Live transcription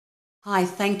Hi,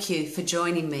 thank you for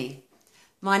joining me.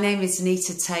 My name is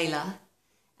Nita Taylor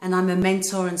and I'm a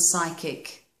mentor and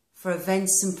psychic for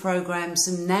events and programs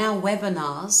and now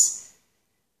webinars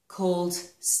called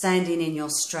Standing in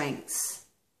Your Strength.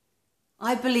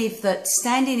 I believe that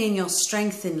standing in your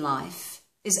strength in life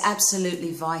is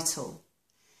absolutely vital.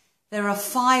 There are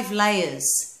 5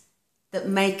 layers that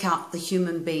make up the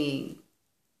human being.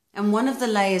 And one of the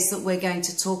layers that we're going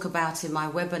to talk about in my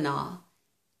webinar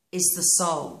is the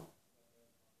soul.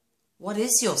 What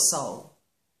is your soul?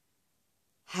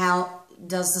 How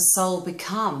does the soul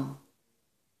become?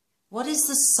 What is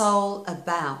the soul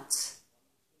about?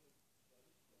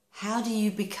 How do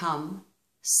you become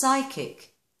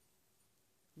psychic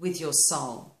with your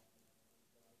soul?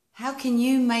 How can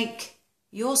you make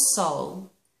your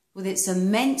soul, with its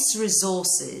immense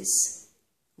resources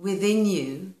within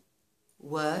you,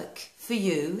 work for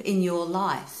you in your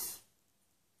life?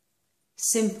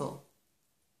 Simple.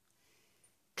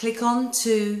 Click on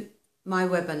to my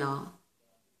webinar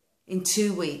in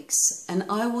 2 weeks and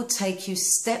I will take you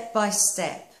step by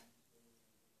step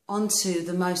onto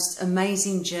the most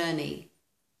amazing journey,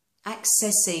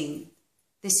 accessing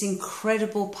this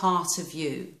incredible part of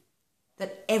you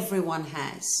that everyone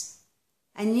has.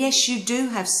 And yes, you do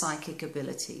have psychic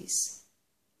abilities.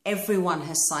 Everyone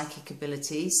has psychic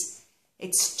abilities.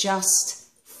 It's just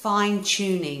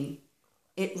fine-tuning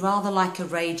it, rather like a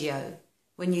radio,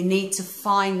 when you need to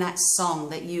find that song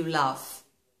that you love.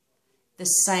 The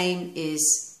same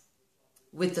is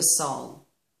with the soul.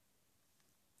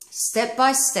 Step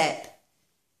by step,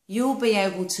 you'll be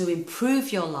able to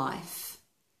improve your life.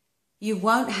 You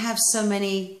won't have so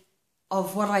many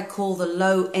of what I call the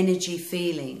low energy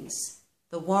feelings,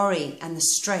 the worry and the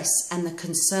stress and the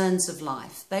concerns of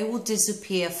life. They will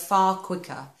disappear far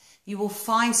quicker. You will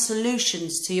find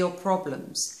solutions to your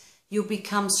problems. You'll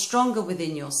become stronger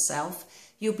within yourself.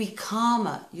 You'll be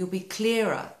calmer. You'll be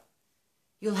clearer.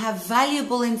 You'll have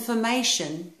valuable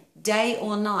information day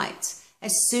or night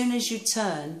as soon as you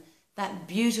turn that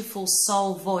beautiful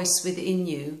soul voice within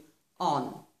you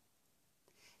on.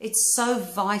 It's so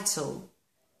vital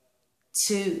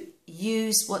to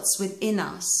use what's within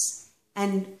us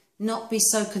and not be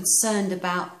so concerned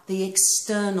about the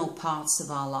external parts of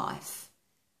our life.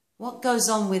 What goes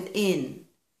on within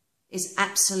is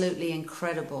absolutely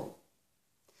incredible.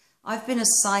 I've been a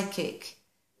psychic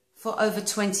for over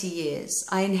 20 years.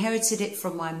 I inherited it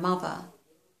from my mother,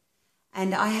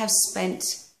 and I have spent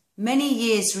many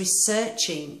years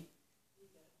researching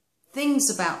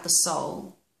things about the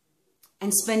soul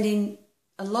and spending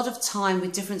a lot of time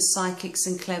with different psychics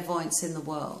and clairvoyants in the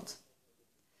world.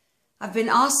 I've been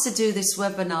asked to do this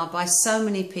webinar by so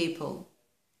many people,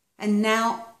 and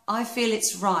now I feel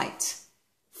it's right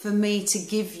for me to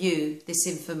give you this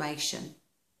information.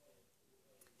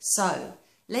 So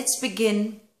let's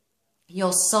begin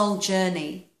your soul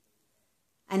journey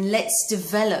and let's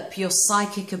develop your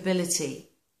psychic ability.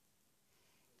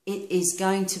 It is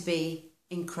going to be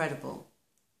incredible.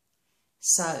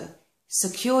 So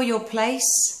secure your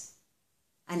place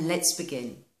and let's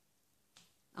begin.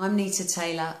 I'm Nita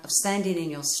Taylor of Standing in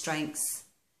Your Strength.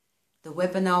 The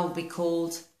webinar will be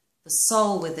called The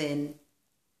Soul Within,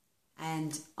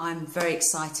 and I'm very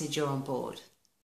excited you're on board.